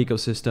Elrond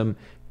ecosystem.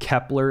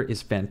 Kepler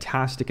is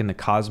fantastic in the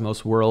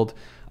Cosmos world.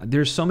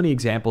 There's so many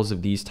examples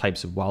of these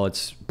types of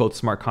wallets, both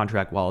smart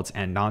contract wallets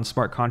and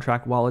non-smart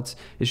contract wallets.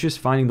 It's just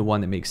finding the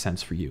one that makes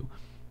sense for you.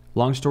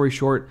 Long story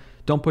short,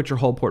 don't put your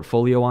whole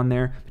portfolio on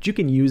there, but you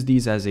can use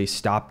these as a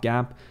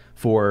stopgap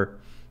for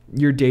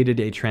your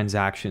day-to-day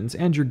transactions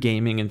and your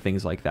gaming and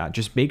things like that.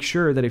 Just make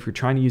sure that if you're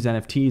trying to use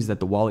NFTs,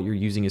 that the wallet you're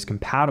using is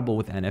compatible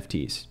with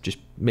NFTs. Just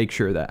make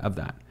sure of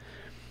that.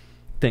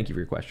 Thank you for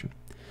your question.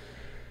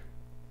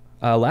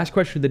 Last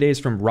question of the day is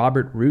from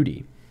Robert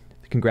Rudy.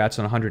 Congrats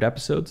on 100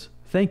 episodes.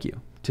 Thank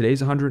you.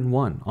 Today's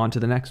 101. On to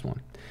the next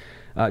one.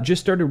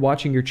 Just started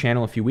watching your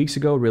channel a few weeks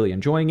ago, really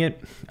enjoying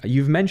it.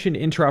 You've mentioned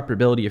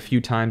interoperability a few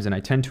times, and I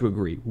tend to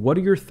agree. What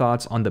are your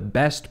thoughts on the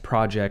best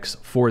projects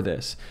for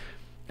this?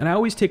 And I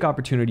always take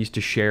opportunities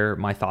to share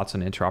my thoughts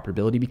on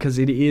interoperability because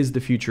it is the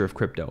future of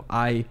crypto.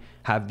 I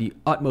have the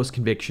utmost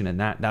conviction in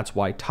that. That's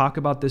why I talk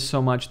about this so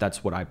much.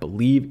 That's what I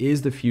believe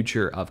is the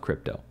future of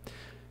crypto.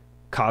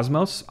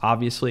 Cosmos,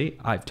 obviously,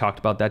 I've talked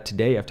about that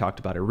today. I've talked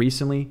about it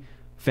recently.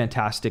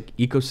 Fantastic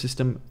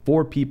ecosystem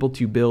for people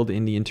to build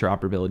in the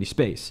interoperability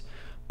space.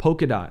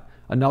 Polkadot,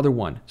 another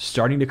one,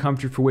 starting to come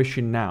to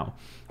fruition now.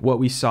 What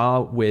we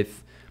saw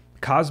with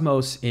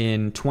Cosmos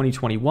in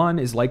 2021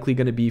 is likely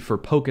going to be for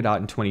Polkadot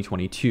in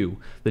 2022.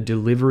 The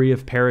delivery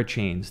of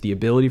parachains, the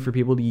ability for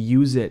people to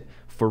use it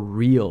for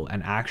real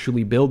and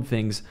actually build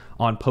things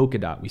on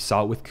Polkadot. We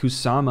saw it with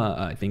Kusama,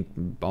 I think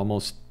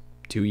almost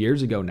 2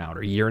 years ago now,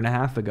 or a year and a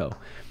half ago.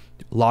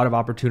 A lot of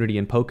opportunity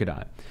in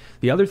Polkadot.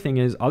 The other thing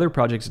is other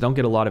projects don't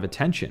get a lot of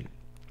attention.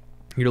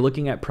 You're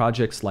looking at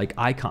projects like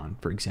Icon,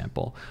 for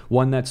example,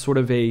 one that's sort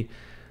of a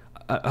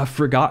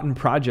forgotten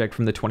project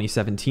from the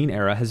 2017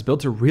 era, has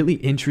built a really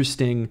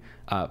interesting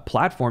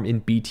platform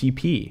in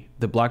BTP,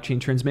 the blockchain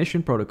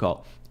transmission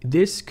protocol.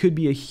 This could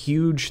be a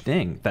huge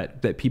thing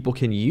that people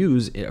can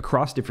use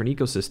across different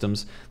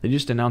ecosystems. They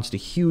just announced a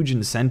huge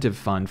incentive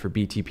fund for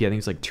BTP. I think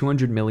it's like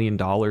 $200 million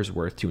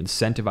worth to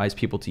incentivize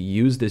people to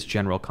use this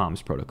general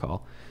comms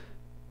protocol.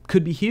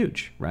 Could be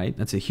huge, right?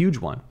 That's a huge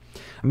one.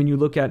 I mean, you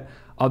look at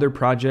other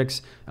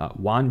projects.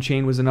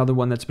 WanChain was another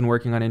one that's been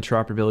working on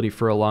interoperability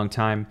for a long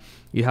time.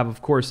 You have,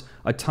 of course,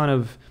 a ton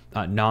of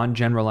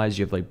non-generalized.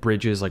 You have like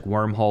bridges like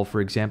Wormhole, for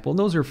example. And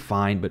those are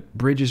fine, but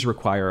bridges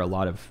require a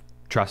lot of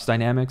trust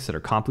dynamics that are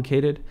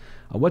complicated.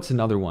 What's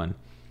another one?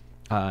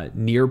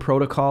 Near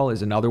Protocol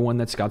is another one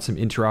that's got some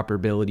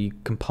interoperability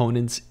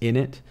components in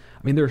it.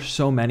 I mean, there are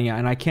so many,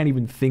 and I can't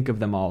even think of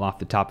them all off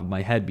the top of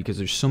my head because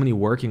there's so many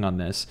working on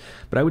this.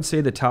 But I would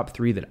say the top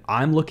three that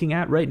I'm looking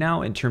at right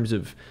now in terms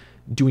of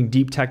doing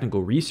deep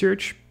technical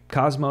research: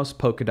 Cosmos,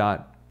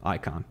 Polkadot,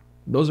 Icon.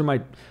 Those are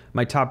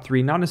my top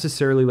three. Not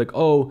necessarily like,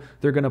 oh,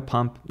 they're going to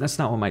pump. That's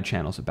not what my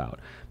channel's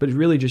about. But it's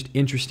really just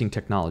interesting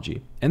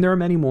technology. And there are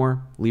many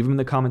more. Leave them in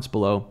the comments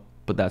below,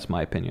 but that's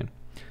my opinion.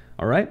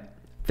 All right,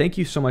 thank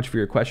you so much for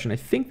your question. I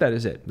think that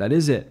is it. That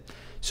is it.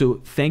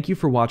 So thank you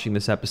for watching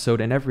this episode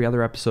and every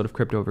other episode of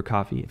Crypto Over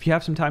Coffee. If you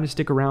have some time to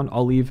stick around,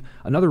 I'll leave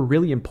another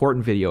really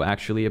important video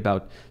actually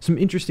about some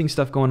interesting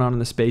stuff going on in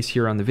the space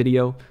here on the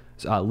video.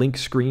 Link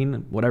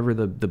screen, whatever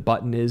the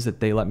button is that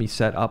they let me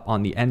set up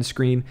on the end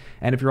screen.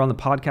 And if you're on the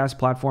podcast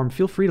platform,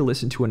 feel free to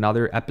listen to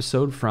another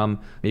episode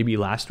from maybe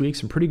last week.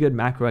 Some pretty good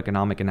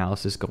macroeconomic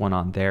analysis going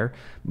on there.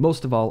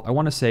 Most of all, I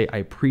want to say I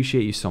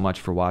appreciate you so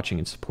much for watching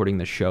and supporting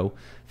the show.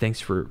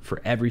 Thanks for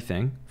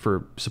everything,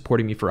 for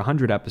supporting me for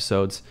 100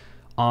 episodes.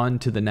 On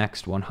to the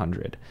next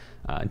 100.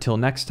 Until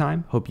next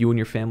time, hope you and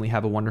your family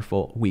have a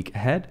wonderful week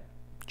ahead.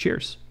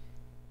 Cheers.